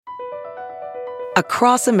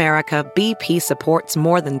Across America, BP supports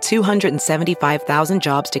more than 275,000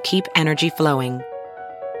 jobs to keep energy flowing.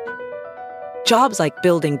 Jobs like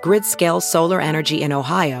building grid-scale solar energy in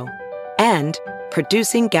Ohio and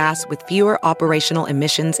producing gas with fewer operational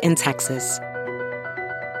emissions in Texas.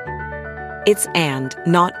 It's and,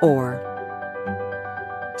 not or.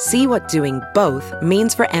 See what doing both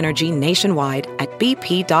means for energy nationwide at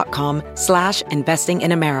bp.com/investing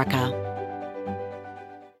in America.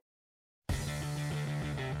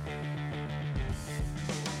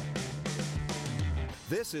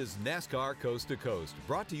 This is NASCAR Coast to Coast,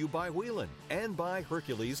 brought to you by Whelen and by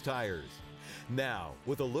Hercules Tires. Now,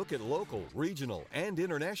 with a look at local, regional, and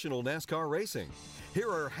international NASCAR racing, here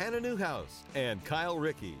are Hannah Newhouse and Kyle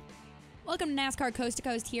Rickey. Welcome to NASCAR Coast to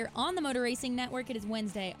Coast here on the Motor Racing Network. It is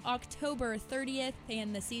Wednesday, October 30th,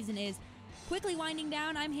 and the season is quickly winding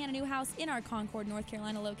down. I'm Hannah Newhouse in our Concord, North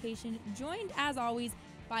Carolina location, joined as always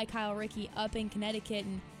by Kyle Rickey up in Connecticut.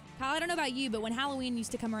 And Kyle, I don't know about you, but when Halloween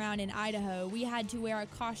used to come around in Idaho, we had to wear our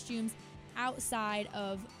costumes outside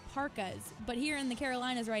of parkas. But here in the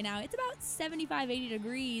Carolinas right now, it's about 75, 80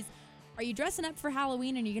 degrees. Are you dressing up for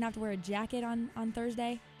Halloween and you're going to have to wear a jacket on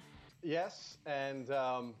Thursday? Yes, and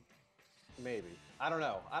maybe. I don't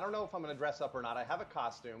know. I don't know if I'm going to dress up or not. I have a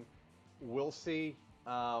costume. We'll see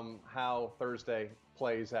how Thursday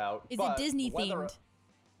plays out. Is it Disney themed?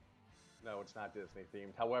 No, it's not Disney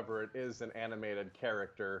themed. However, it is an animated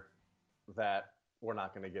character that we're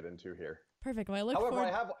not going to get into here. Perfect. Well, However,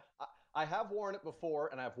 I have worn it before,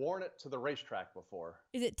 and I've worn it to the racetrack before.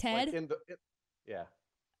 Is it Ted? Like yeah.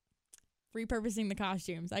 Repurposing the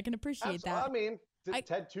costumes. I can appreciate that. I mean,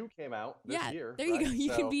 Ted 2 came out this year. There you go.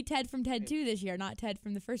 You can be Ted from Ted 2 this year, not Ted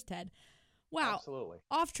from the first Ted. Wow. Absolutely.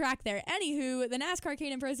 Off track there. Anywho, the NASCAR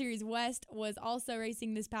K&N Pro Series West was also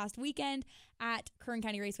racing this past weekend at Kern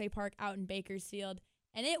County Raceway Park out in Bakersfield.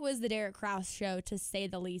 And it was the Derek Kraus show, to say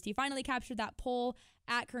the least. He finally captured that pole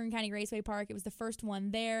at Kern County Raceway Park. It was the first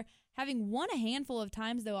one there, having won a handful of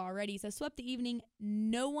times, though, already. So swept the evening.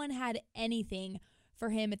 No one had anything for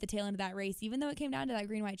him at the tail end of that race, even though it came down to that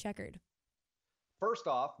green-white checkered. First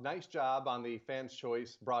off, nice job on the Fans'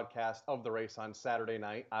 Choice broadcast of the race on Saturday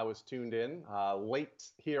night. I was tuned in late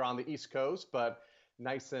here on the East Coast, but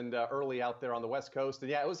nice and early out there on the West Coast.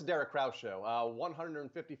 And yeah, it was a Derek Kraus show.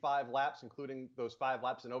 155 laps, including those 5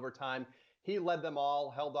 laps in overtime. He led them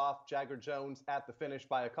all, held off Jagger Jones at the finish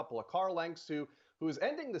by a couple of car lengths, who is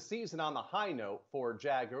ending the season on the high note for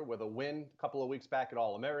Jagger with a win a couple of weeks back at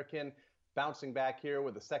All-American, bouncing back here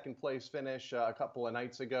with a second-place finish a couple of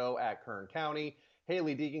nights ago at Kern County.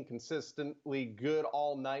 Haley Deegan consistently good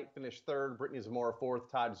all night, finished third. Brittany Zamora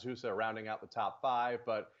fourth. Todd Zusa rounding out the top 5.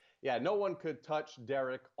 But yeah, no one could touch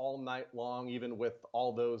Derek all night long, even with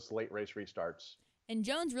all those late race restarts. And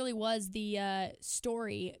Jones really was the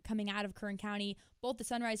story coming out of Kern County. Both the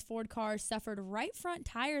Sunrise Ford cars suffered right front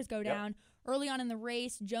tires go down early on in the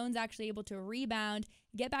race. Jones actually able to rebound,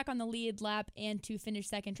 get back on the lead lap, and to finish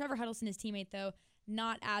second. Trevor Huddleston, his teammate, though,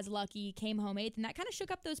 not as lucky, came home 8th, and that kind of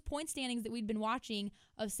shook up those point standings that we'd been watching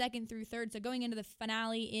of 2nd through 3rd. So going into the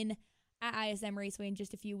finale at ISM Raceway in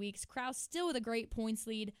just a few weeks, Kraus still with a great points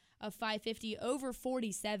lead of 550 over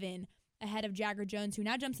 47 ahead of Jagger Jones, who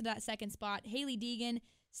now jumps into that second spot. Haley Deegan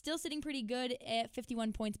still sitting pretty good at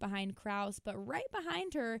 51 points behind Kraus, but right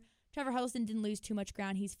behind her, Trevor Huddleston didn't lose too much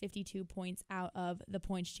ground. He's 52 points out of the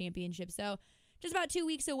points championship. So just about 2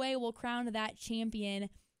 weeks away, we'll crown that champion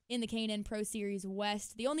in the K&N Pro Series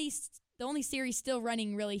West. The only series still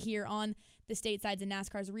running really here on the state sides of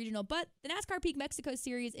NASCAR's regional, but the NASCAR Peak Mexico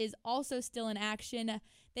Series is also still in action.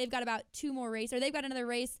 They've got about 2 more races, or they've got another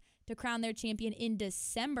race to crown their champion in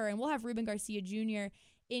December, and we'll have Ruben Garcia Jr.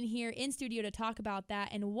 in here in studio to talk about that,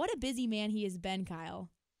 and what a busy man he has been, Kyle.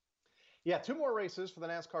 Yeah, 2 more races for the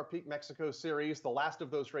NASCAR Peak Mexico Series, the last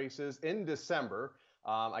of those races in December.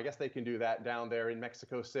 I guess they can do that down there in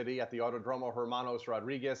Mexico City at the Autodromo Hermanos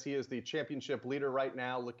Rodriguez. He is the championship leader right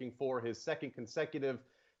now, looking for his 2nd consecutive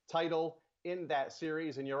title in that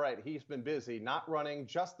series. And you're right, he's been busy, not running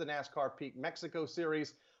just the NASCAR Peak Mexico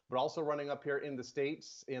Series, but also running up here in the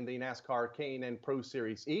States in the NASCAR K&N Pro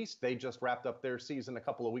Series East. They just wrapped up their season a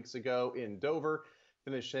couple of weeks ago in Dover,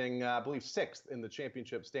 finishing, I believe, 6th in the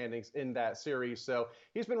championship standings in that series. So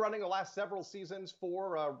he's been running the last several seasons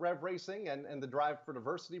for Rev Racing and the Drive for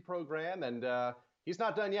Diversity program, and he's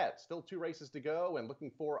not done yet. Still 2 races to go and looking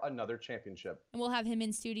for another championship. And we'll have him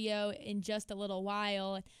in studio in just a little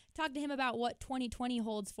while. Talk to him about what 2020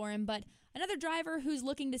 holds for him. But another driver who's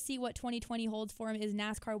looking to see what 2020 holds for him is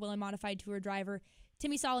NASCAR Will and Modified Tour driver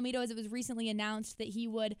Timmy Solomito, as it was recently announced that he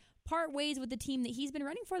would part ways with the team that he's been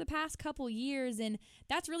running for the past couple years, and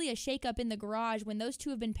that's really a shakeup in the garage when those two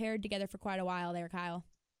have been paired together for quite a while there, Kyle.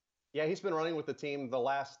 Yeah, he's been running with the team the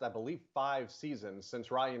last, I believe, 5 seasons since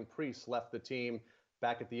Ryan Preece left the team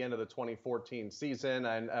back at the end of the 2014 season.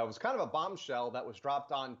 And it was kind of a bombshell that was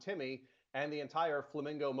dropped on Timmy and the entire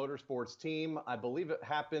Flamingo Motorsports team. I believe it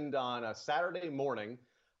happened on a Saturday morning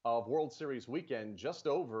of World Series weekend, just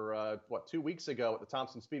over, 2 weeks ago at the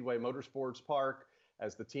Thompson Speedway Motorsports Park.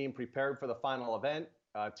 As the team prepared for the final event,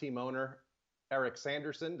 team owner Eric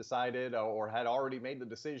Sanderson decided or had already made the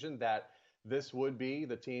decision that this would be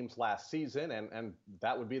the team's last season, and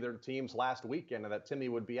that would be their team's last weekend, and that Timmy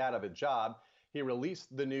would be out of a job. He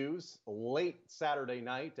released the news late Saturday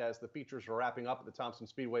night as the features were wrapping up at the Thompson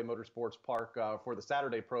Speedway Motorsports Park for the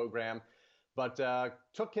Saturday program, but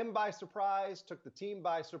took him by surprise, took the team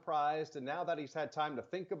by surprise, and now that he's had time to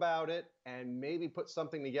think about it and maybe put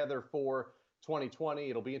something together for 2020,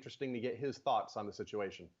 it'll be interesting to get his thoughts on the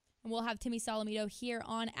situation. And we'll have Timmy Solomito here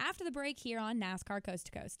on after the break here on NASCAR Coast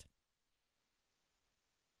to Coast.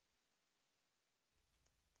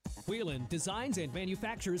 Whelen designs and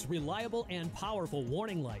manufactures reliable and powerful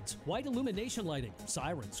warning lights, white illumination lighting,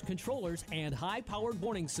 sirens, controllers, and high-powered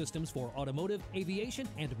warning systems for automotive, aviation,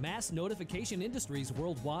 and mass notification industries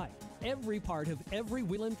worldwide. Every part of every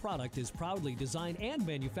Whelen product is proudly designed and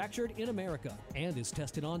manufactured in America and is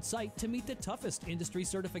tested on site to meet the toughest industry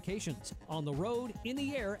certifications on the road, in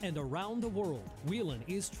the air, and around the world. Whelen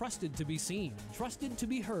is trusted to be seen, trusted to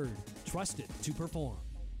be heard, trusted to perform.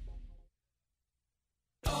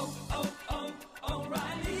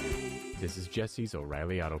 O'Reilly. This is Jesse's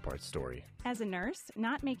O'Reilly Auto Parts story. As a nurse,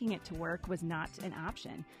 not making it to work was not an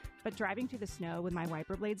option. But driving through the snow with my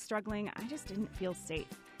wiper blades struggling, I just didn't feel safe.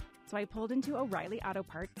 So I pulled into O'Reilly Auto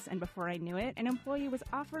Parts, and before I knew it, an employee was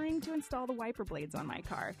offering to install the wiper blades on my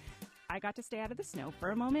car. I got to stay out of the snow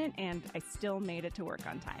for a moment, and I still made it to work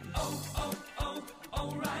on time.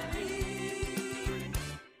 O'Reilly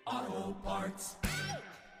Auto Parts.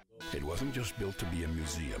 It wasn't just built to be a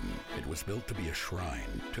museum. It was built to be a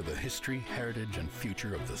shrine to the history, heritage, and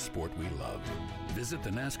future of the sport we love. Visit the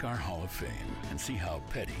NASCAR Hall of Fame and see how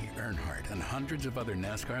Petty, Earnhardt, and hundreds of other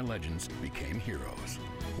NASCAR legends became heroes.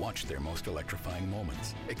 Watch their most electrifying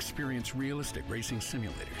moments, experience realistic racing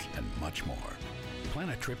simulators, and much more. Plan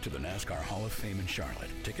a trip to the NASCAR Hall of Fame in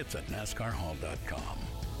Charlotte. Tickets at NASCARHall.com.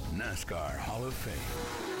 NASCAR Hall of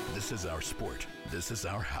Fame. This is our sport. This is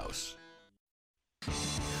our house.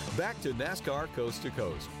 Back to NASCAR Coast to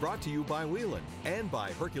Coast, brought to you by Whelen and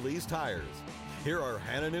by Hercules Tires. Here are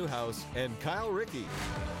Hannah Newhouse and Kyle Rickey.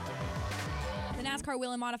 The NASCAR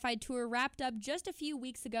Whelen Modified Tour wrapped up just a few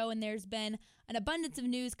weeks ago, and there's been an abundance of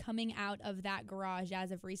news coming out of that garage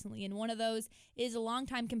as of recently. And one of those is a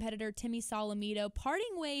longtime competitor, Timmy Solomito,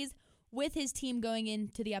 parting ways with his team going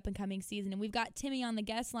into the up-and-coming season. And we've got Timmy on the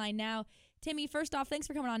guest line now. Timmy, first off, thanks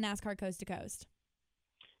for coming on NASCAR Coast to Coast.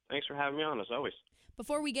 Thanks for having me on, as always.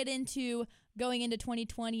 Before we get into going into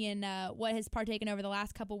 2020 and what has partaken over the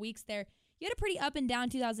last couple weeks there, you had a pretty up and down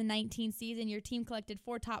 2019 season. Your team collected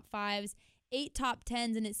 4 top 5s, 8 top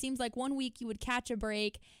 10s, and it seems like one week you would catch a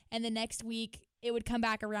break and the next week it would come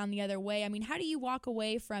back around the other way. I mean, how do you walk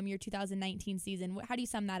away from your 2019 season? How do you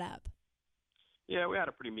sum that up? Yeah, we had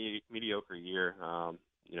a pretty mediocre year.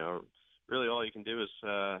 Really all you can do is,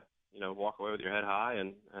 walk away with your head high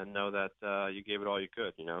and know that you gave it all you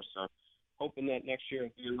could, so hoping that next year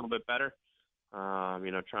will be a little bit better.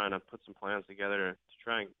 Trying to put some plans together to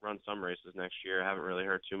try and run some races next year. I haven't really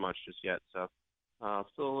heard too much just yet, so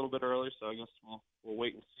still a little bit early. So I guess we'll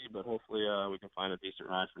wait and see, but hopefully we can find a decent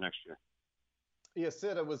ride for next year. Yeah,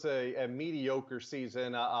 Sid, it was a mediocre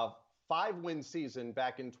season, a 5-win season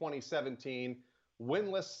back in 2017,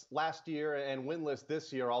 winless last year and winless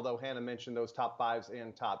this year. Although Hannah mentioned those top 5s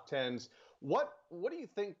and top 10s, what do you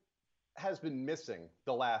think has been missing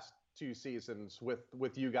the last 2 seasons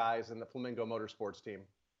with you guys and the Flamingo Motorsports team?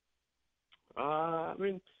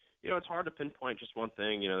 It's hard to pinpoint just one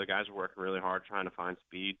thing. The guys are working really hard trying to find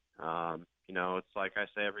speed. It's like I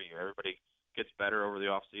say every year, everybody gets better over the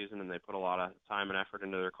off season and they put a lot of time and effort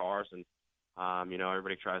into their cars, and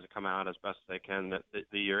everybody tries to come out as best as they can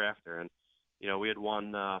the year after. And we had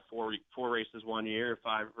won 4 races one year,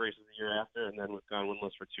 5 races the year after, and then we've gone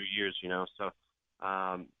winless for 2 years. So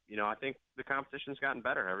I think the competition's gotten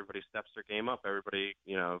better. Everybody steps their game up. Everybody,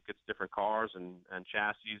 gets different cars and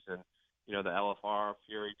chassis, and, the LFR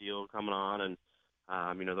Fury deal coming on. And,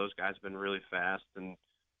 those guys have been really fast. And,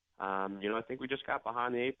 I think we just got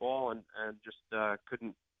behind the 8 ball and just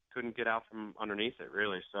couldn't get out from underneath it,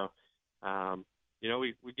 really. So,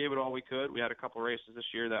 we gave it all we could. We had a couple races this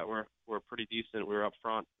year that were pretty decent. We were up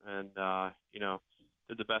front and,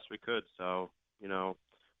 did the best we could. So,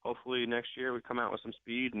 hopefully next year we come out with some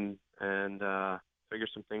speed and figure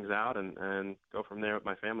some things out and go from there with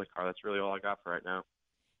my family car. That's really all I got for right now.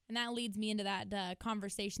 And that leads me into that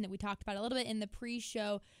conversation that we talked about a little bit in the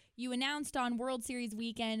pre-show. You announced on World Series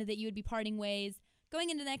weekend that you would be parting ways going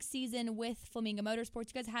into next season with Flamingo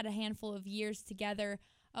Motorsports. You guys had a handful of years together.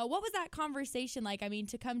 What was that conversation like? I mean,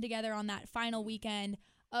 to come together on that final weekend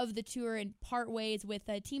of the tour and part ways with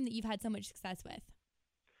a team that you've had so much success with.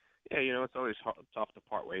 Yeah, it's always tough to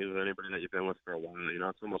part ways with anybody that you've been with for a while.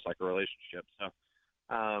 It's almost like a relationship. So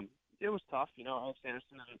it was tough. Alex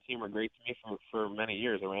Anderson and the team were great to me for many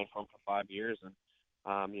years. I ran for him for 5 years. And,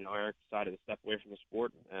 Eric decided to step away from the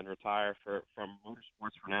sport and retire from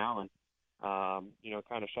motorsports for now and,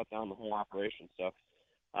 kind of shut down the whole operation. So,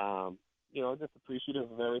 just appreciative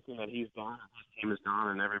of everything that he's done and his team has done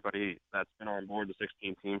and everybody that's been on board the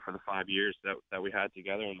 16 team for the 5 years that we had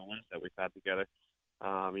together and the wins that we've had together.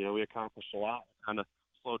 We accomplished a lot. We kind of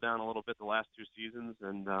slowed down a little bit the last 2 seasons,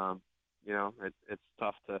 and, it's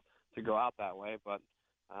tough to go out that way. But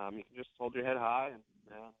you can just hold your head high and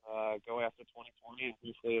go after 2020, and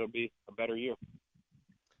hopefully it'll be a better year.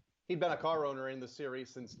 He'd been a car owner in the series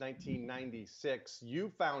since 1996. You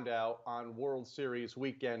found out on World Series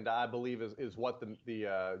weekend, I believe is what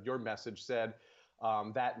your message said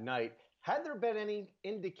that night. Had there been any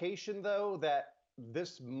indication, though, that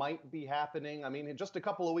this might be happening? I mean, just a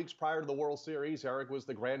couple of weeks prior to the World Series, Eric was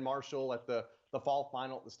the Grand Marshal at the fall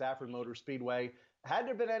final at the Stafford Motor Speedway. Had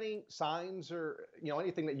there been any signs or,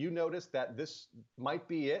 anything that you noticed that this might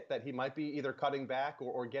be it, that he might be either cutting back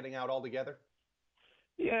or getting out altogether?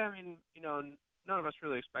 Yeah, I mean, none of us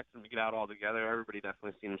really expected him to get out altogether. Everybody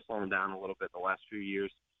definitely seen him slowing down a little bit the last few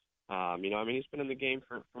years. He's been in the game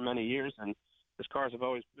for many years, and his cars have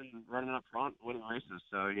always been running up front, winning races.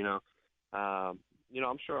 So,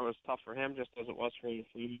 I'm sure it was tough for him, just as it was for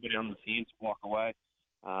everybody on the team to walk away.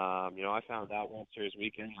 I found out World Series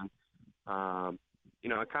weekend, and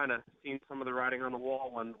I kind of seen some of the writing on the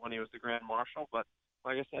wall when he was the Grand Marshal. But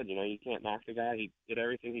like I said, you can't knock the guy. He did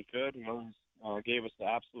everything he could. Gave us the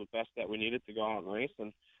absolute best that we needed to go out and race,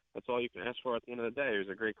 and that's all you can ask for at the end of the day. He was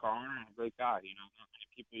a great car owner and a great guy. Not many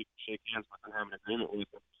people you can shake hands with and have an agreement with,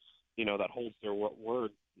 that holds their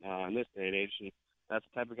word in this day and age. And that's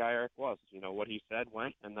the type of guy Eric was. What he said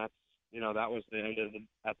went, and that's that was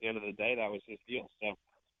at the end of the day, that was his deal. So,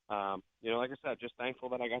 like I said, just thankful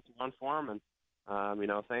that I got to run for him, and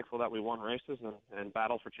thankful that we won races and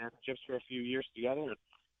battled for championships for a few years together. And,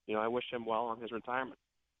 I wish him well on his retirement.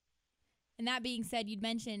 And that being said, you'd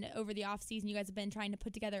mentioned over the offseason you guys have been trying to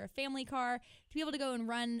put together a family car to be able to go and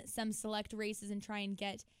run some select races and try and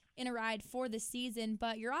get in a ride for the season.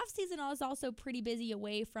 But your offseason is also pretty busy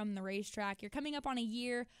away from the racetrack. You're coming up on a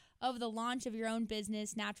year of the launch of your own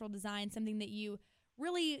business, Natural Design, something that you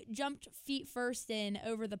really jumped feet first in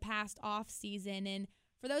over the past offseason. And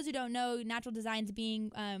for those who don't know, Natural Design's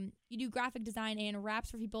being you do graphic design and wraps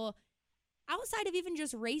for people outside of even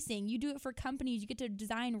just racing. You do it for companies. You get to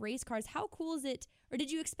design race cars. How cool is it? Or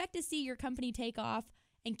did you expect to see your company take off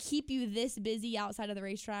and keep you this busy outside of the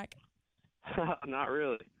racetrack? Not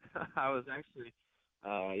really. I was actually,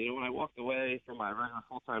 when I walked away from my regular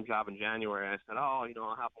full-time job in January, I said, I'll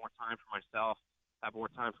have more time for myself, have more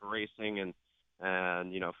time for racing and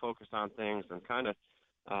focus on things and kind of,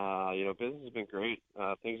 business has been great.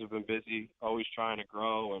 Things have been busy, always trying to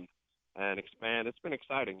grow and expand. It's been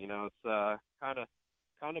exciting. It's kind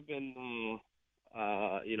of been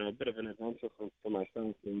a bit of an adventure for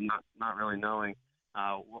myself, not really knowing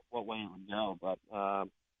what way it would go. But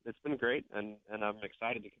it's been great, and I'm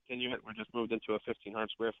excited to continue it. We just moved into a 1,500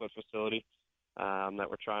 square foot facility that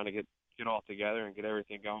we're trying to get all together and get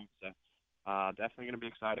everything going. So definitely going to be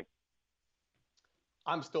exciting.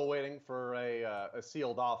 I'm still waiting for a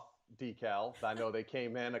sealed off decal. I know they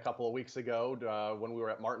came in a couple of weeks ago when we were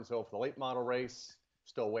at Martinsville for the late model race.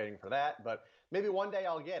 Still waiting for that, but maybe one day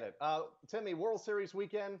I'll get it. Timmy, World Series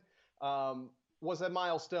weekend was a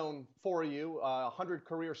milestone for you. 100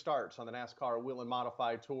 career starts on the NASCAR Wheel and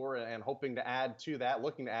Modified Tour, and looking to add to that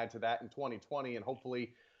in 2020 and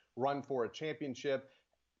hopefully run for a championship.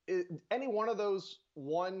 Any one of those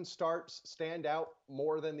starts stand out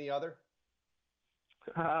more than the other?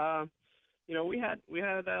 We had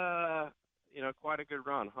quite a good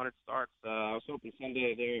run, 100 starts. I was hoping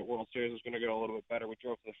Sunday there at World Series was going to go a little bit better. We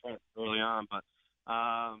drove to the front early on, but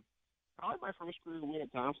probably my first career win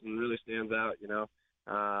at Thompson really stands out.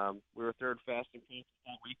 We were third fastest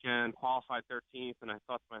that weekend, qualified 13th, and I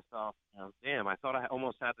thought to myself, damn, I thought I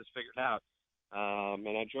almost had this figured out.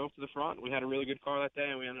 And I drove to the front. We had a really good car that day,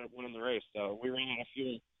 and we ended up winning the race. So we ran out of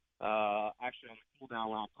fuel. Actually, on the cool-down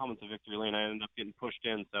lap coming to victory lane, I ended up getting pushed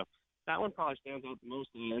in. So that one probably stands out the most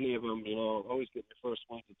of any of them. Always getting your first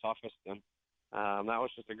one's the toughest. And that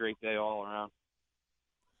was just a great day all around.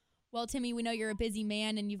 Well, Timmy, we know you're a busy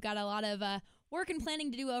man, and you've got a lot of work and planning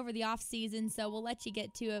to do over the off season, so we'll let you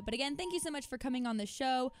get to it. But again, thank you so much for coming on the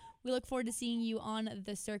show. We look forward to seeing you on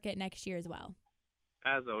the circuit next year as well.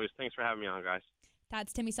 As always, thanks for having me on, guys.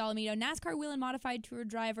 That's Timmy Solomito, NASCAR Wheel and Modified Tour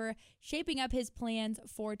driver, shaping up his plans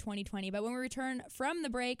for 2020. But when we return from the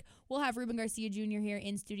break, we'll have Ruben Garcia Jr. here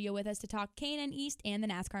in studio with us to talk K&N East and the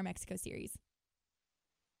NASCAR Mexico Series.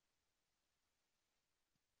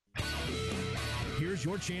 Here's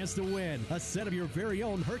your chance to win a set of your very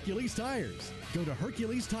own Hercules tires. Go to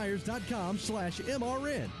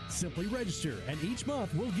HerculesTires.com/MRN. Simply register, and each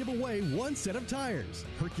month we'll give away one set of tires.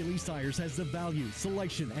 Hercules Tires has the value,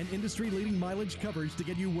 selection, and industry-leading mileage coverage to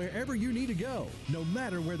get you wherever you need to go, no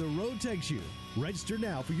matter where the road takes you. Register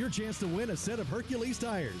now for your chance to win a set of Hercules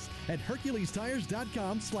tires at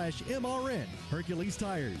HerculesTires.com/MRN. Hercules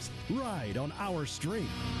Tires. Ride on our street.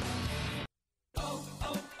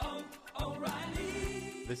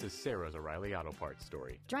 This is Sarah's O'Reilly Auto Parts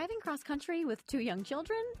story. Driving cross-country with 2 young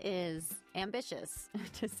children is ambitious,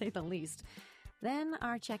 to say the least. Then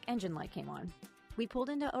our check engine light came on. We pulled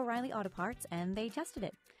into O'Reilly Auto Parts, and they tested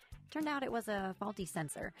it. Turned out it was a faulty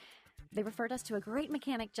sensor. They referred us to a great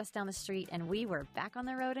mechanic just down the street, and we were back on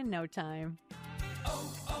the road in no time.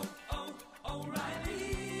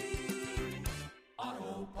 O'Reilly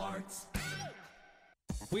Auto Parts.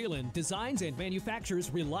 Whelen designs and manufactures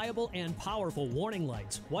reliable and powerful warning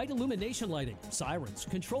lights, white illumination lighting, sirens,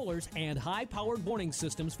 controllers, and high-powered warning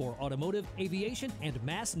systems for automotive, aviation, and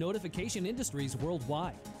mass notification industries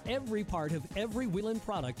worldwide. Every part of every Whelen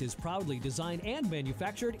product is proudly designed and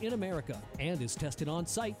manufactured in America and is tested on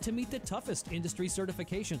site to meet the toughest industry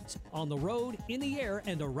certifications. On the road, in the air,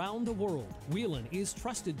 and around the world, Whelen is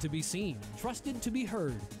trusted to be seen, trusted to be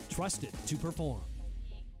heard, trusted to perform.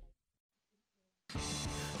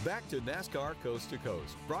 Back to NASCAR Coast to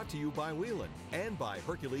Coast, brought to you by Whelen and by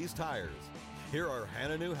Hercules Tires. Here are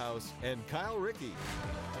Hannah Newhouse and Kyle Rickey.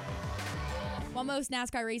 While most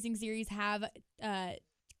NASCAR racing series have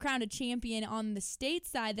crowned a champion on the state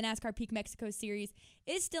side, the NASCAR Peak Mexico Series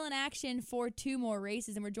is still in action for 2 more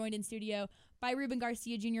races, and we're joined in studio by Ruben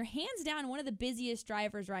Garcia Jr., hands down one of the busiest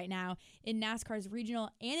drivers right now in NASCAR's regional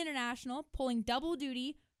and international, pulling double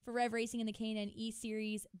duty for Rev Racing in the K&N East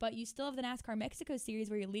Series, but you still have the NASCAR Mexico Series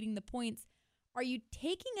where you're leading the points. Are you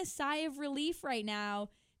taking a sigh of relief right now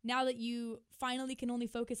that you finally can only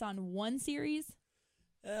focus on one series?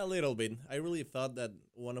 A little bit. I really thought that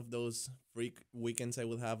one of those freak weekends I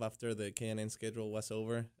would have after the K&N schedule was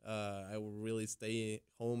over, I would really stay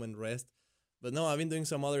home and rest. But no, I've been doing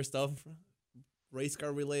some other stuff, race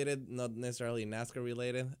car related, not necessarily NASCAR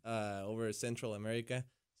related, over Central America.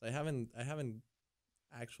 So I haven't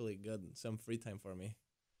actually got some free time for me,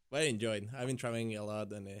 but I enjoyed. I've been traveling a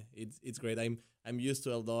lot, and it's great. I'm used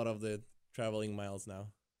to a lot of the traveling miles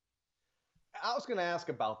now. I was going to ask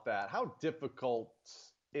about that. How difficult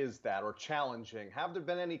is that, or challenging? Have there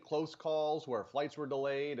been any close calls where flights were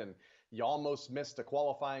delayed and you almost missed a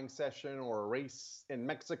qualifying session or a race in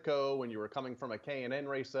Mexico when you were coming from a K&N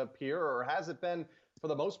race up here, or has it been, for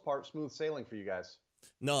the most part, smooth sailing for you guys?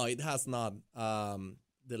 No, it has not.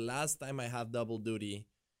 The last time I had double duty,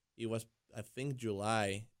 it was, I think,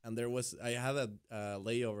 July, and I had a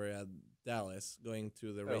layover at Dallas going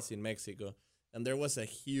to the race in Mexico, and there was a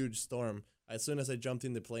huge storm. As soon as I jumped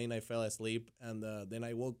in the plane, I fell asleep, and then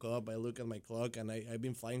I woke up, I looked at my clock, and I've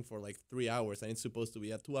been flying for like 3 hours, and it's supposed to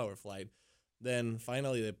be a 2-hour flight. Then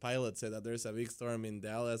finally the pilot said that there's a big storm in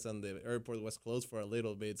Dallas, and the airport was closed for a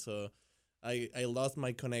little bit, so I lost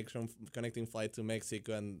my connecting flight to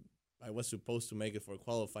Mexico, and I was supposed to make it for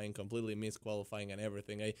qualifying, completely missed qualifying and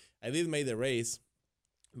everything. I did make the race,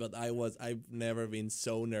 but I've never been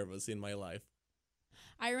so nervous in my life.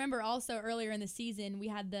 I remember also earlier in the season, we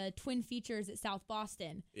had the twin features at South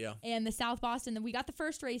Boston. Yeah. And the South Boston, we got the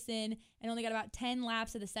first race in and only got about 10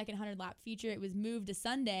 laps of the second 100-lap feature. It was moved to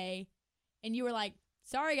Sunday, and you were like,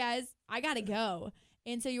 sorry, guys, I got to go.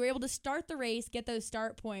 And so you were able to start the race, get those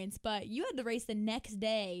start points, but you had the race the next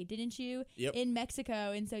day, didn't you? Yep. In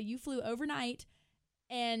Mexico. And so you flew overnight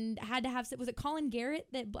and had to have, was it Colin Garrett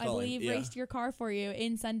that I believe raced your car for you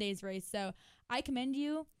in Sunday's race? So I commend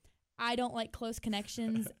you. I don't like close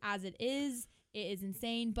connections as it is. It is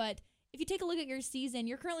insane. But if you take a look at your season,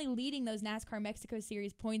 you're currently leading those NASCAR Mexico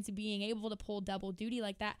Series points, being able to pull double duty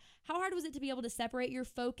like that. How hard was it to be able to separate your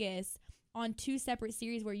focus on 2 separate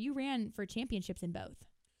series where you ran for championships in both?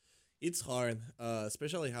 It's hard,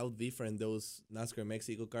 especially how different those NASCAR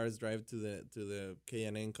Mexico cars drive to the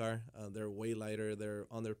K&N car. They're way lighter, they're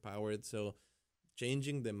underpowered, so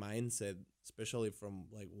changing the mindset, especially from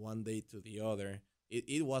like one day to the other,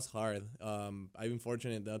 it was hard. I've been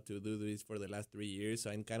fortunate enough to do this for the last 3 years, so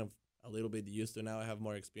I'm kind of a little bit used to now. I have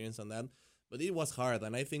more experience on that, but it was hard,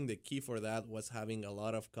 and I think the key for that was having a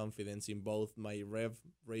lot of confidence in both my Rev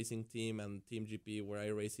racing team and Team GP, where I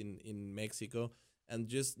race in Mexico, and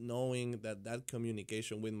just knowing that that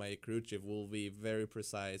communication with my crew chief will be very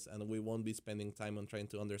precise, and we won't be spending time on trying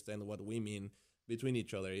to understand what we mean between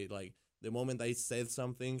each other. Like, the moment I said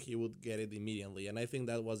something, he would get it immediately, and I think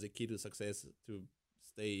that was the key to success, to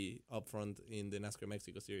stay up front in the NASCAR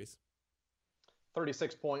Mexico Series.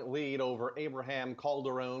 36-point lead over Abraham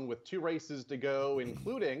Calderon with 2 races to go,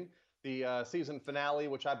 including the season finale,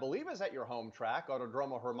 which I believe is at your home track,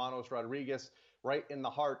 Autodromo Hermanos Rodriguez, right in the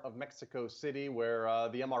heart of Mexico City, where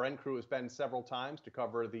the MRN crew has been several times to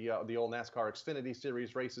cover the old NASCAR Xfinity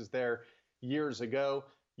Series races there years ago.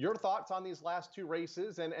 Your thoughts on these last 2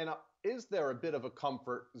 races, and is there a bit of a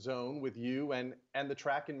comfort zone with you and the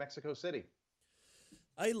track in Mexico City?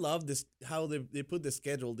 I love this, how they put the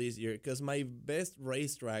schedule this year, because my best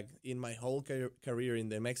racetrack in my whole career in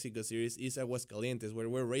the Mexico Series is Aguascalientes, where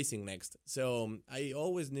we're racing next. So I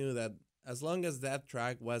always knew that as long as that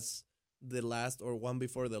track was the last or one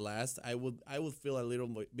before the last, I would feel a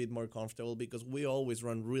little bit more comfortable, because we always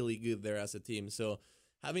run really good there as a team. So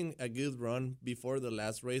having a good run before the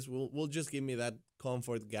last race will just give me that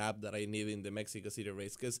comfort gap that I need in the Mexico City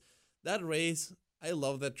race, because that race, I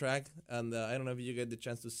love that track, and I don't know if you get the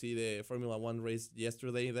chance to see the Formula One race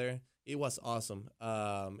yesterday there. It was awesome.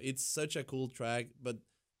 It's such a cool track, but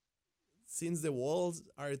since the walls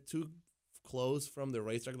are too close from the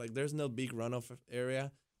racetrack, like there's no big runoff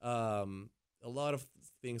area, a lot of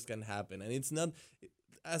things can happen, and it's not,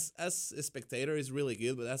 as a spectator, it's really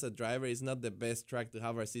good, but as a driver, it's not the best track to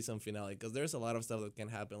have our season finale, because there's a lot of stuff that can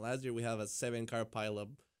happen. Last year we have a 7-car pileup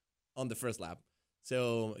on the first lap.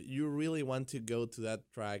 So you really want to go to that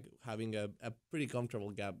track having a pretty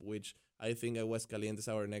comfortable gap, which I think Aguascalientes,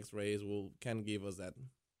 our next race, can give us that.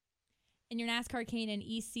 And your NASCAR K&N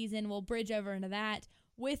East season, we'll bridge over into that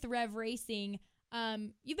with Rev Racing.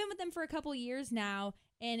 You've been with them for a couple years now,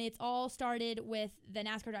 and it's all started with the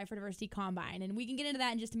NASCAR Drive for Diversity Combine. And we can get into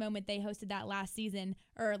that in just a moment. They hosted that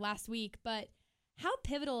last week. But how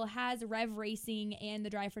pivotal has Rev Racing and the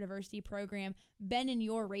Drive for Diversity program been in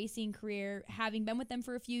your racing career, having been with them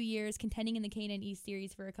for a few years, contending in the K&N East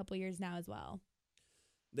Series for a couple years now as well?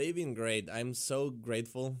 They've been great. I'm so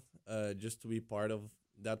grateful just to be part of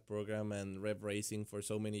that program and Rev Racing for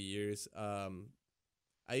so many years.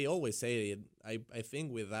 I always say it. I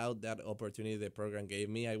think without that opportunity the program gave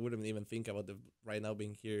me, I wouldn't even think about right now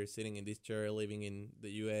being here, sitting in this chair, living in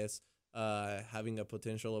the U.S., having a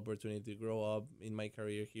potential opportunity to grow up in my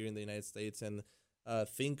career here in the United States, and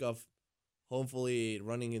think of hopefully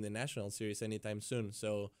running in the National Series anytime soon.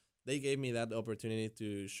 So they gave me that opportunity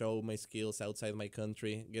to show my skills outside my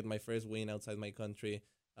country, get my first win outside my country.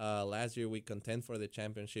 Last year we contend for the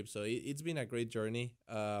championship, so it's been a great journey.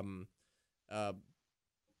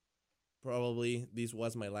 Probably this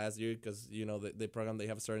was my last year, because the program, they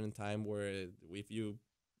have a certain time where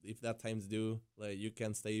if that time's due, like, you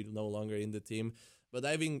can stay no longer in the team. But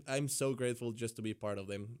I'm so grateful just to be part of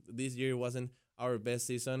them. This year wasn't our best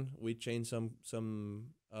season. We changed some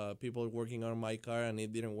people working on my car, and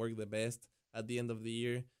it didn't work the best at the end of the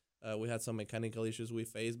year. We had some mechanical issues we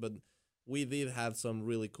faced, but we did have some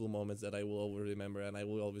really cool moments that I will always remember, and I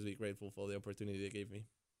will always be grateful for the opportunity they gave me.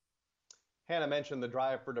 Hannah mentioned the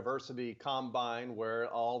Drive for Diversity Combine, where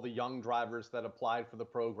all the young drivers that applied for the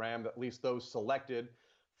program, at least those selected,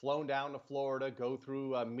 flown down to Florida, go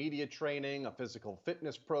through media training, a physical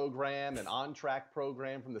fitness program, an on-track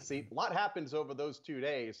program from the seat. A lot happens over those 2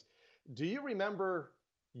 days. Do you remember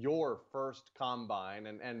your first combine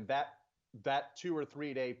and that 2 or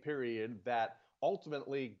 3 day period that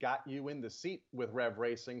ultimately got you in the seat with Rev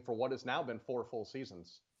Racing for what has now been 4 full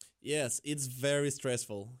seasons? Yes, it's very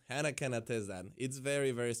stressful. Hannah can attest that. It's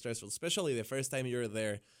very, very stressful, especially the first time you're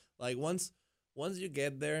there. Like, once you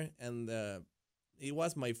get there, and it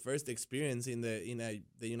was my first experience in the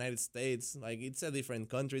United States. Like, it's a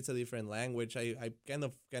different country, it's a different language. I kind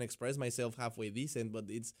of can express myself halfway decent, but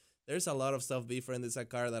there's a lot of stuff different. It's a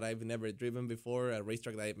car that I've never driven before, a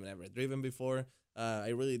racetrack that I've never driven before. I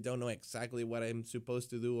really don't know exactly what I'm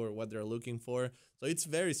supposed to do or what they're looking for. So it's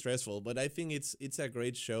very stressful, but I think it's a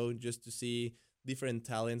great show just to see different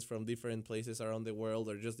talents from different places around the world,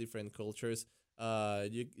 or just different cultures.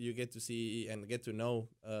 You get to see and get to know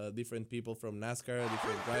different people from NASCAR,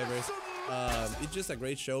 different drivers. It's just a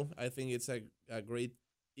great show. I think it's a great,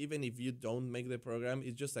 even if you don't make the program,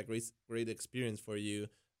 it's just a great experience for you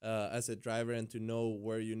as a driver and to know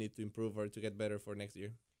where you need to improve or to get better for next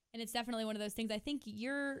year. And it's definitely one of those things. I think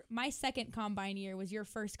my second combine year was your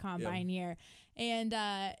first combine year. And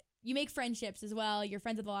you make friendships as well. You're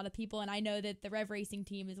friends with a lot of people. And I know that the Rev Racing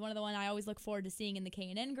team is one of the one I always look forward to seeing in the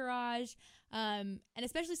K&N garage. And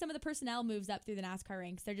especially some of the personnel moves up through the NASCAR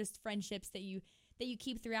ranks. They're just friendships that you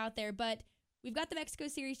keep throughout there. But we've got the Mexico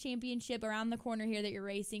Series Championship around the corner here that you're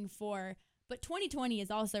racing for. But 2020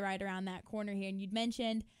 is also right around that corner here. And you'd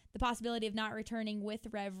mentioned the possibility of not returning with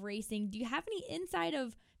Rev Racing. Do you have any insight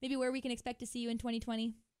of maybe where we can expect to see you in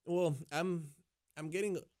 2020? Well, I'm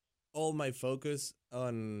getting all my focus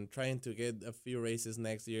on trying to get a few races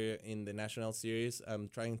next year in the National Series. I'm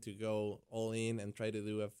trying to go all in and try to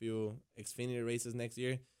do a few Xfinity races next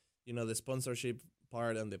year. You know, the sponsorship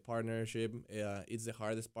part and the partnership, it's the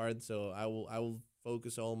hardest part. So I will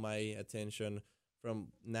focus all my attention from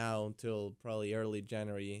now until probably early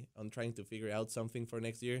January on trying to figure out something for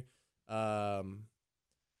next year. I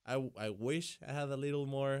wish I had a little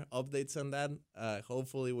more updates on that.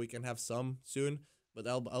 Hopefully we can have some soon, but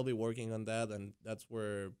I'll be working on that, and that's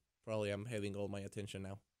where probably I'm heading all my attention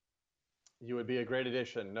now. You would be a great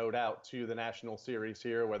addition, no doubt, to the National Series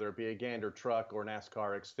here, whether it be a Gander truck or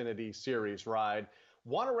NASCAR Xfinity Series ride.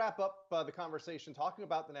 Want to wrap up the conversation talking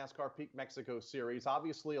about the NASCAR Peak Mexico Series.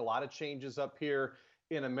 Obviously, a lot of changes up here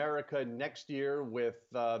in America next year with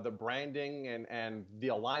the branding and the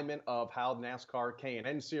alignment of how NASCAR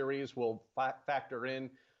K&N Series will factor in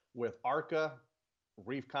with ARCA.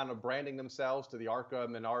 Reef kind of branding themselves to the ARCA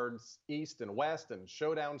Menards East and West and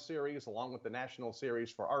Showdown Series along with the National Series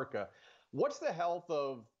for ARCA. What's the health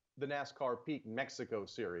of the NASCAR Peak Mexico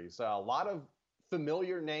Series? A lot of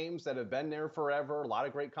familiar names that have been there forever, a lot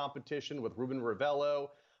of great competition with Ruben Ravello,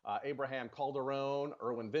 Abraham Calderon,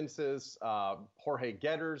 Erwin Vinces, Jorge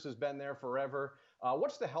Getters has been there forever.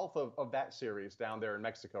 What's the health of that series down there in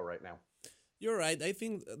Mexico right now? You're right. I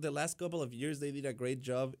think the last couple of years they did a great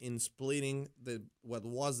job in splitting what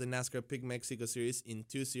was the NASCAR Peak Mexico Series in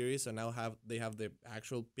two series. So now they have the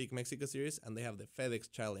actual Peak Mexico Series and they have the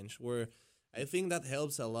FedEx Challenge, where I think that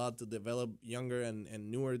helps a lot to develop younger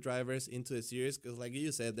and newer drivers into the series because, like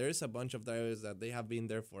you said, there's a bunch of drivers that they have been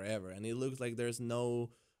there forever, and it looks like there's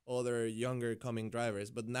no other younger coming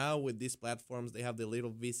drivers. But now with these platforms, they have the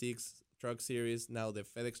little V6 truck series, now the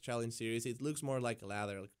FedEx Challenge series. It looks more like a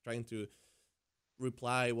ladder, like trying to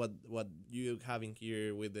reply what you having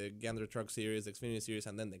here with the Gander truck series, Xfinity series,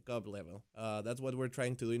 and then the Cup level. That's what we're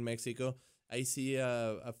trying to do in Mexico. I see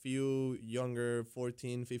a few younger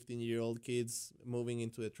 14, 15-year-old kids moving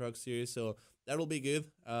into the truck series, so that'll be good.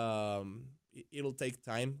 It'll take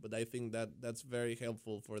time, but I think that's very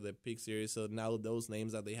helpful for the Peak Series. So now those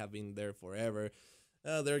names that they have been there forever,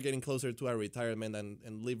 they're getting closer to a retirement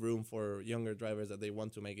and leave room for younger drivers that they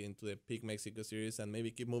want to make it into the Peak Mexico Series and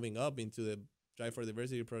maybe keep moving up into the Drive for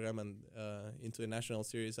Diversity program and into the National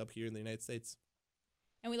Series up here in the United States.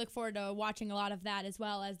 And we look forward to watching a lot of that as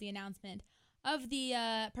well as the announcement of the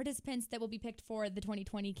participants that will be picked for the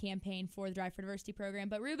 2020 campaign for the Drive for Diversity program.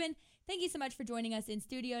 But Ruben, thank you so much for joining us in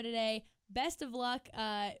studio today. Best of luck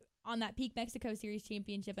on that Peak Mexico Series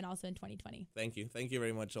Championship and also in 2020. Thank you. Thank you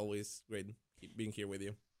very much. Always great being here with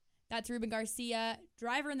you. That's Ruben Garcia,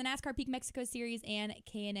 driver in the NASCAR Peak Mexico Series and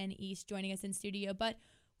K&N East, joining us in studio. But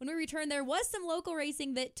when we return, there was some local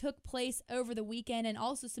racing that took place over the weekend and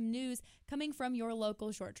also some news coming from your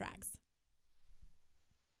local short tracks.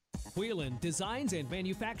 Whelen designs and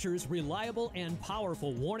manufactures reliable and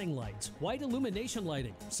powerful warning lights, white illumination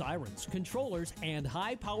lighting, sirens, controllers, and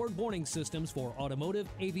high-powered warning systems for automotive,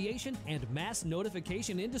 aviation, and mass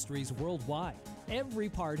notification industries worldwide. Every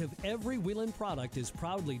part of every Whelen product is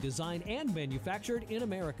proudly designed and manufactured in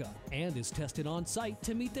America and is tested on site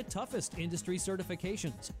to meet the toughest industry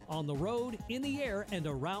certifications on the road, in the air, and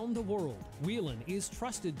around the world. Whelen is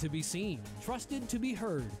trusted to be seen, trusted to be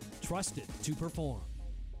heard, trusted to perform.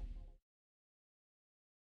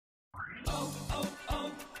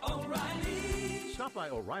 O'Reilly. Stop by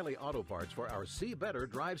O'Reilly Auto Parts for our See Better,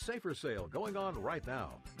 Drive Safer sale going on right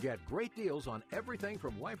now. Get great deals on everything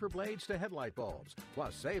from wiper blades to headlight bulbs.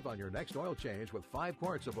 Plus, save on your next oil change with 5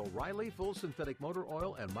 quarts of O'Reilly full synthetic motor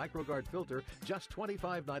oil and MicroGuard filter, just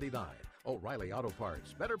 $25.99. O'Reilly Auto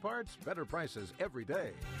Parts. Better parts, better prices every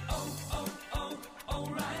day.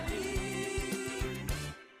 O'Reilly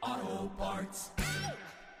Auto Parts.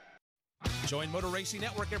 Join Motor Racing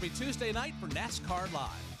Network every Tuesday night for NASCAR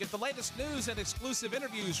Live. Get the latest news and exclusive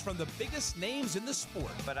interviews from the biggest names in the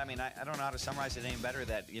sport. But I mean, I don't know how to summarize it any better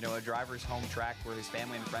that, a driver's home track where his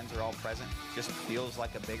family and friends are all present just feels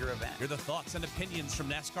like a bigger event. Hear the thoughts and opinions from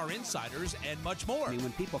NASCAR insiders and much more. I mean,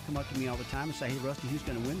 when people come up to me all the time and say, hey, Rusty, who's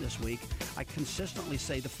going to win this week? I consistently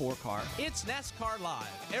say the 4-car. It's NASCAR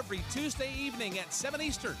Live every Tuesday evening at 7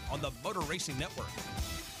 Eastern on the Motor Racing Network.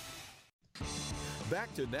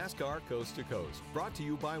 Back to NASCAR Coast to Coast, brought to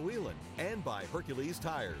you by Whelen and by Hercules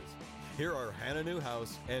Tires. Here are Hannah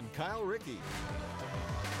Newhouse and Kyle Rickey.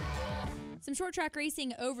 Some short track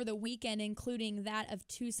racing over the weekend, including that of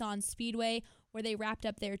Tucson Speedway, where they wrapped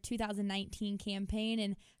up their 2019 campaign.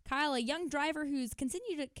 And Kyle, a young driver who's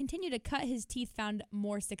continued to cut his teeth, found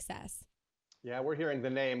more success. Yeah, we're hearing the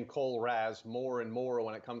name Cole Raz more and more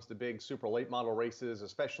when it comes to big super late model races,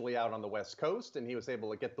 especially out on the West Coast. And he was able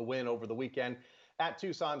to get the win over the weekend at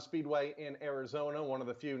Tucson Speedway in Arizona, one of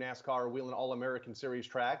the few NASCAR Whelen All-American Series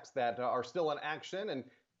tracks that are still in action and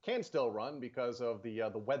can still run because of the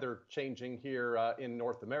weather changing here in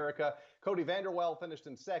North America. Cody Vanderwell finished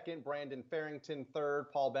in second, Brandon Farrington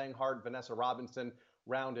third, Paul Banghart, Vanessa Robinson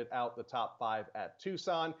rounded out the top 5 at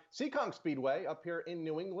Tucson. Seekonk Speedway up here in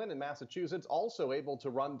New England and Massachusetts also able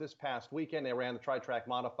to run this past weekend. They ran the Tri-Track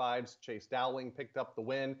Modifieds. Chase Dowling picked up the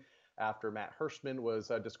win after Matt Hirschman was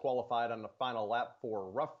disqualified on the final lap for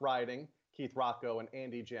rough riding. Keith Rocco and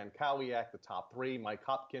Andy Jankowiak, the top 3. Mike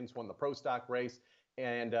Hopkins won the Pro Stock race.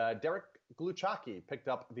 And Derek Gluchacki picked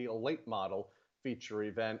up the late model feature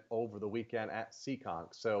event over the weekend at Seekonk.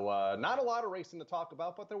 So not a lot of racing to talk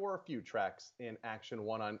about, but there were a few tracks in action,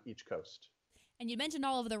 one on each coast. And you mentioned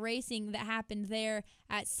all of the racing that happened there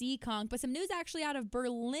at Seekonk, but some news actually out of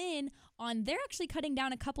Berlin on they're actually cutting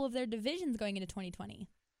down a couple of their divisions going into 2020.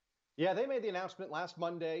 Yeah, they made the announcement last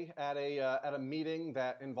Monday at a meeting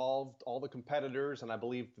that involved all the competitors and I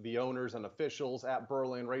believe the owners and officials at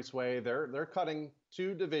Berlin Raceway. They're cutting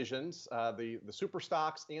 2 divisions, the Super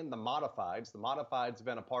Stocks and the Modifieds. The Modifieds have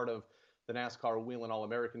been a part of the NASCAR Whelen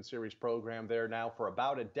All-American Series program there now for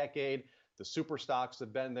about a decade. The Super Stocks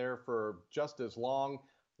have been there for just as long.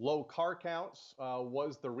 Low car counts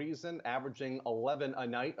was the reason, averaging 11 a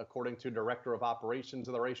night, according to Director of Operations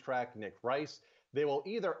of the racetrack, Nick Rice. They will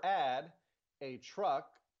either add a truck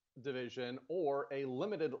division or a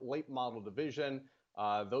limited late model division.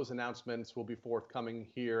 Those announcements will be forthcoming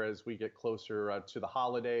here as we get closer to the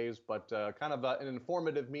holidays, but kind of an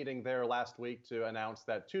informative meeting there last week to announce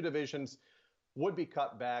that 2 divisions would be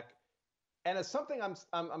cut back. And it's something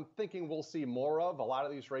I'm thinking we'll see more of. A lot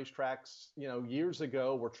of these racetracks, years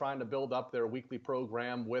ago were trying to build up their weekly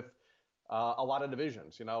program with a lot of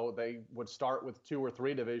divisions. They would start with 2 or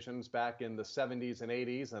 3 divisions back in the 70s and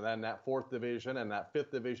 80s, and then that 4th division and that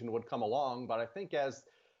 5th division would come along. But I think as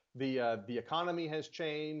the economy has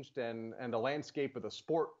changed and the landscape of the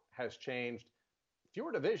sport has changed,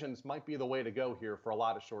 fewer divisions might be the way to go here for a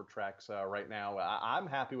lot of short tracks right now. I'm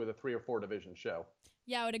happy with a 3 or 4 division show.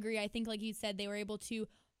 Yeah, I would agree. I think, like you said, they were able to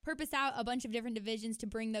purpose out a bunch of different divisions to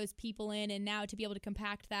bring those people in, and now to be able to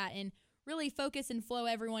compact that and really focus and flow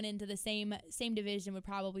everyone into the same division would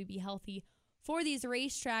probably be healthy for these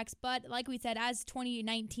racetracks. But like we said, as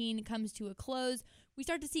 2019 comes to a close, we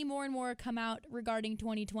start to see more and more come out regarding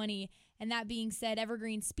 2020. And that being said,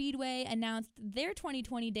 Evergreen Speedway announced their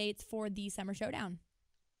 2020 dates for the Summer Showdown.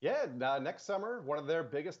 Yeah, next summer, one of their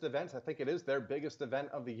biggest events, I think it is their biggest event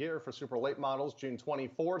of the year for super late models, June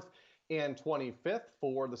 24th and 25th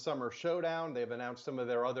for the Summer Showdown. They've announced some of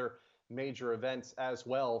their other major events as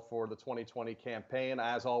well for the 2020 campaign.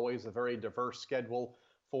 As always, a very diverse schedule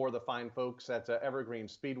for the fine folks at Evergreen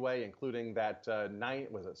Speedway, including that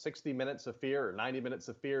 60 Minutes of Fear or 90 Minutes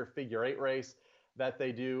of Fear figure 8 race that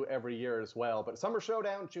they do every year as well. But Summer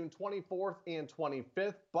Showdown, June 24th and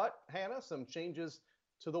 25th. But Hannah, some changes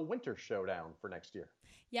to the Winter Showdown for next year.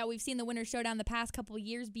 Yeah, we've seen the Winter Showdown the past couple of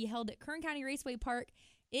years be held at Kern County Raceway Park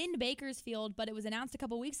in Bakersfield, but it was announced a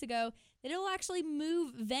couple weeks ago that it'll actually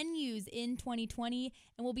move venues in 2020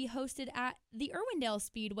 and will be hosted at the Irwindale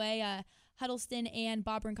Speedway. Huddleston and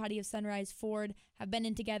Bob Brancotti of Sunrise Ford have been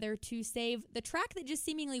in together to save the track that just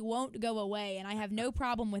seemingly won't go away, and I have no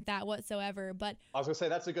problem with that whatsoever. But I was going to say,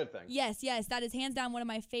 that's a good thing. Yes, that is hands down one of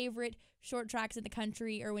my favorite short tracks in the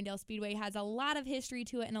country. Irwindale Speedway has a lot of history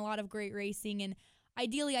to it and a lot of great racing, and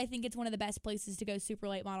ideally I think it's one of the best places to go super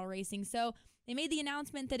late model racing. So they made the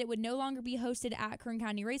announcement that it would no longer be hosted at Kern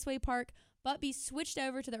County Raceway Park, but be switched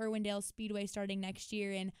over to the Irwindale Speedway starting next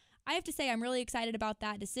year. And I have to say, I'm really excited about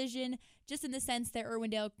that decision, just in the sense that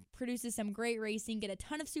Irwindale produces some great racing, get a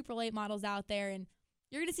ton of super late models out there, and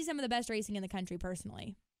you're going to see some of the best racing in the country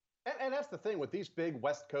personally. And that's the thing with these big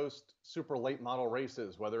West Coast super late model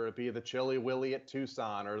races, whether it be the Chili Willy at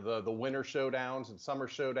Tucson or the winter showdowns and summer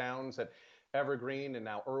showdowns at Evergreen and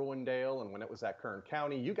now Irwindale, and when it was at Kern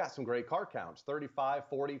County, you got some great car counts. 35,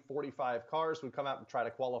 40, 45 cars would come out and try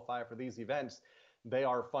to qualify for these events. They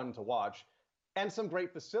are fun to watch. And some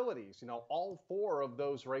great facilities. You know, all 4 of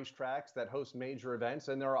those racetracks that host major events,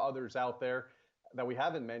 and there are others out there that we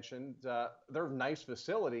haven't mentioned, they're nice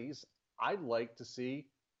facilities. I'd like to see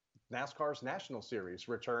NASCAR's National Series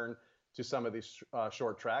return to some of these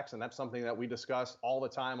short tracks, and that's something that we discuss all the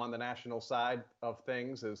time on the national side of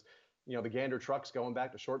things is, you know, the Gander trucks going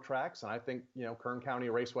back to short tracks. And I think, you know, Kern County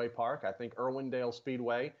Raceway Park, I think Irwindale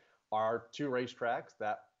Speedway are 2 racetracks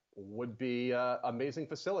that would be amazing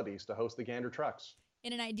facilities to host the Gander trucks.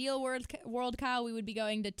 In an ideal world, Kyle, we would be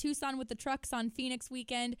going to Tucson with the trucks on Phoenix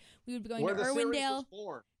weekend. We would be going to Irwindale.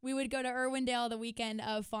 We would go to Irwindale the weekend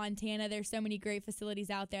of Fontana. There's so many great facilities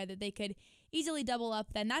out there that they could easily double up.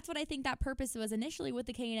 Then that's what I think that purpose was initially with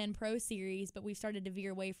the K&N Pro Series, but we've started to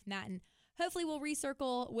veer away from that, and hopefully we'll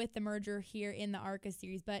recircle with the merger here in the ARCA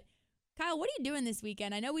Series. But Kyle, what are you doing this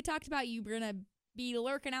weekend? I know we talked about you were going to be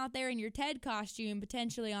lurking out there in your Ted costume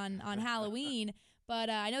potentially on Halloween. But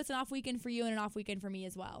I know it's an off weekend for you and an off weekend for me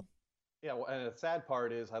as well. Yeah, well, and the sad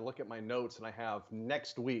part is I look at my notes and I have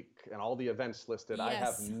next week and all the events listed. Yes. I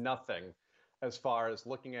have nothing as far as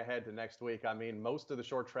looking ahead to next week. I mean, most of the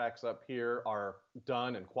short tracks up here are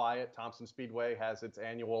done and quiet. Thompson Speedway has its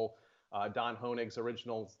annual Don Honig's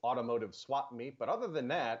original automotive swap meet. But other than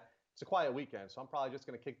that, it's a quiet weekend. So I'm probably just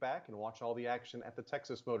going to kick back and watch all the action at the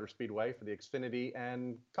Texas Motor Speedway for the Xfinity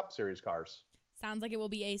and Cup Series cars. Sounds like it will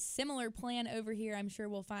be a similar plan over here. I'm sure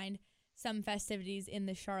we'll find some festivities in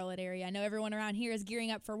the Charlotte area. I know everyone around here is gearing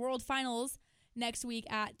up for World Finals next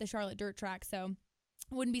week at the Charlotte Dirt Track, so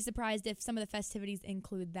wouldn't be surprised if some of the festivities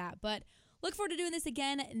include that. But look forward to doing this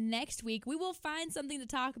again next week. We will find something to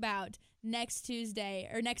talk about next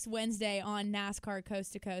Wednesday on NASCAR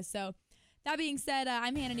Coast to Coast. So that being said,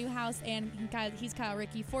 I'm Hannah Newhouse, and he's Kyle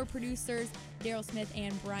Rickey. For producers, Daryl Smith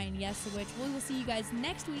and Brian Yesowich. We will see you guys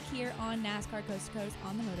next week here on NASCAR Coast to Coast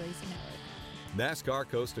on the Motor Racing Network. NASCAR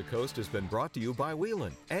Coast to Coast has been brought to you by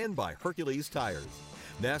Whelen and by Hercules Tires.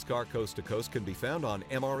 NASCAR Coast to Coast can be found on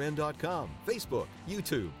MRN.com, Facebook,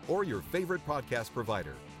 YouTube, or your favorite podcast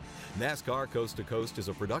provider. NASCAR Coast to Coast is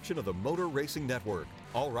a production of the Motor Racing Network.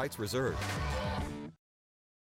 All rights reserved.